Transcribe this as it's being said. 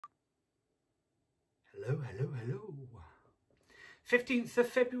Hello, hello, hello. 15th of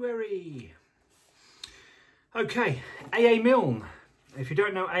February. Okay, a.a. Milne. If you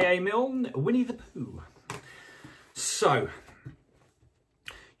don't know a.a. Milne, Winnie the Pooh. So,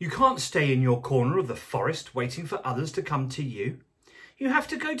 you can't stay in your corner of the forest waiting for others to come to you. You have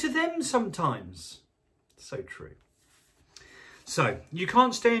to go to them sometimes. So true. So, you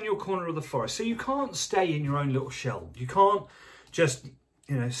can't stay in your corner of the forest. So you can't stay in your own little shell. You can't just,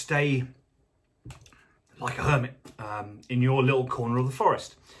 stay like a hermit in your little corner of the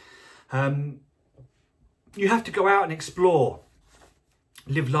forest. You have to go out and explore,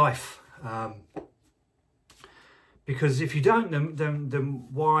 live life. Because if you don't, then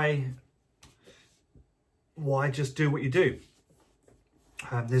why just do what you do?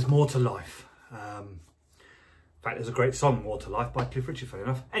 There's more to life. In fact, there's a great song, More to Life, by Cliff Richard, funny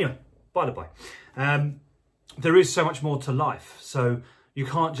enough. Anyway, by the by. There is so much more to life. So you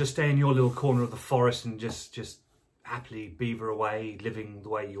can't just stay in your little corner of the forest and just happily beaver away, living the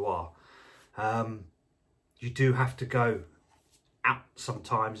way you are. You do have to go out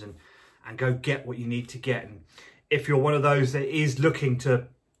sometimes and go get what you need to get. And if you're one of those that is looking to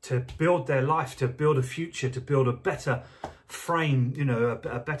build their life, to build a future, to build a better frame,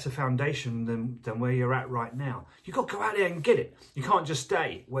 a better foundation than where you're at right now, you've got to go out there and get it. You can't just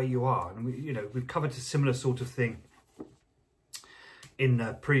stay where you are. And we've covered a similar sort of thing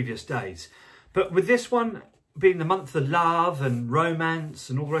in previous days. But with this one being the month of love and romance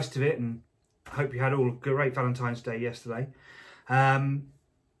and all the rest of it, and I hope you had all a great Valentine's Day yesterday.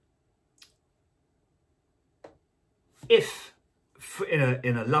 If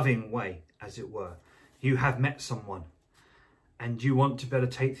in a loving way, as it were, you have met someone and you want to better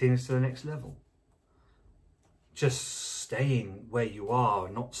take things to the next level, just staying where you are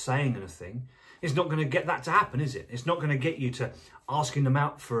and not saying anything is not going to get that to happen, is it? It's not going to get you to asking them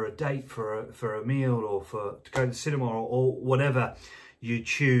out for a date, for a meal, or to go to the cinema, or whatever you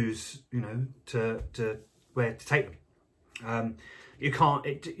choose, to where to take them. You can't,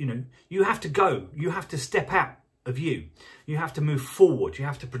 you have to go. You have to step out of you. You have to move forward. You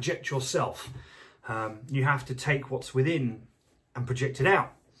have to project yourself. You have to take what's within and project it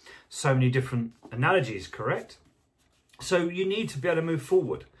out. So many different analogies, correct? So you need to be able to move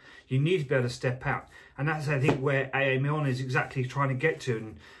forward. You need to be able to step out. And that's, I think, where a.a. Milne is exactly trying to get to.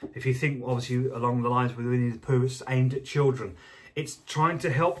 And if you think, obviously, along the lines with Winnie the Pooh, it's aimed at children. It's trying to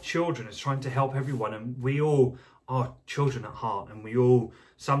help children. It's trying to help everyone. And we all are children at heart. And we all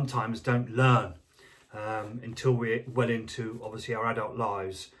sometimes don't learn until we're well into, obviously, our adult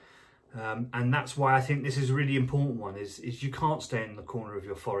lives. And that's why I think this is a really important one, is you can't stay in the corner of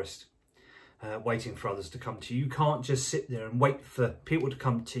your forest waiting for others to come to you. You can't just sit there and wait for people to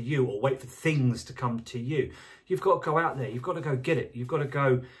come to you, or wait for things to come to you. You've got to go out there. You've got to go get it. You've got to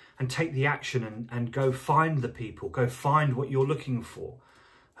go and take the action and go find the people. Go find what you're looking for.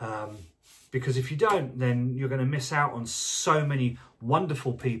 Because if you don't, then you're going to miss out on so many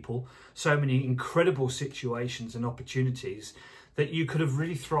wonderful people, so many incredible situations and opportunities that you could have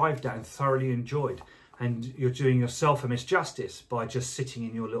really thrived at and thoroughly enjoyed. And you're doing yourself a misjustice by just sitting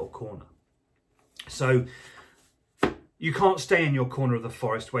in your little corner. So you can't stay in your corner of the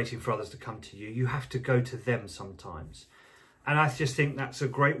forest waiting for others to come to you. You have to go to them sometimes. And I just think that's a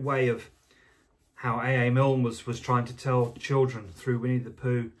great way of how a.a. Milne was trying to tell children through Winnie the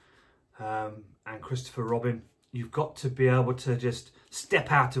Pooh and Christopher Robin. You've got to be able to just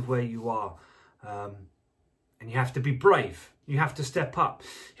step out of where you are. And you have to be brave. You have to step up.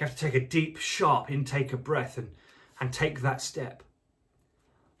 You have to take a deep, sharp intake of breath and take that step.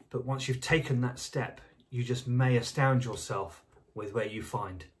 But once you've taken that step, you just may astound yourself with where you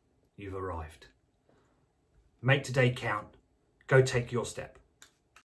find you've arrived. Make today count. Go take your step.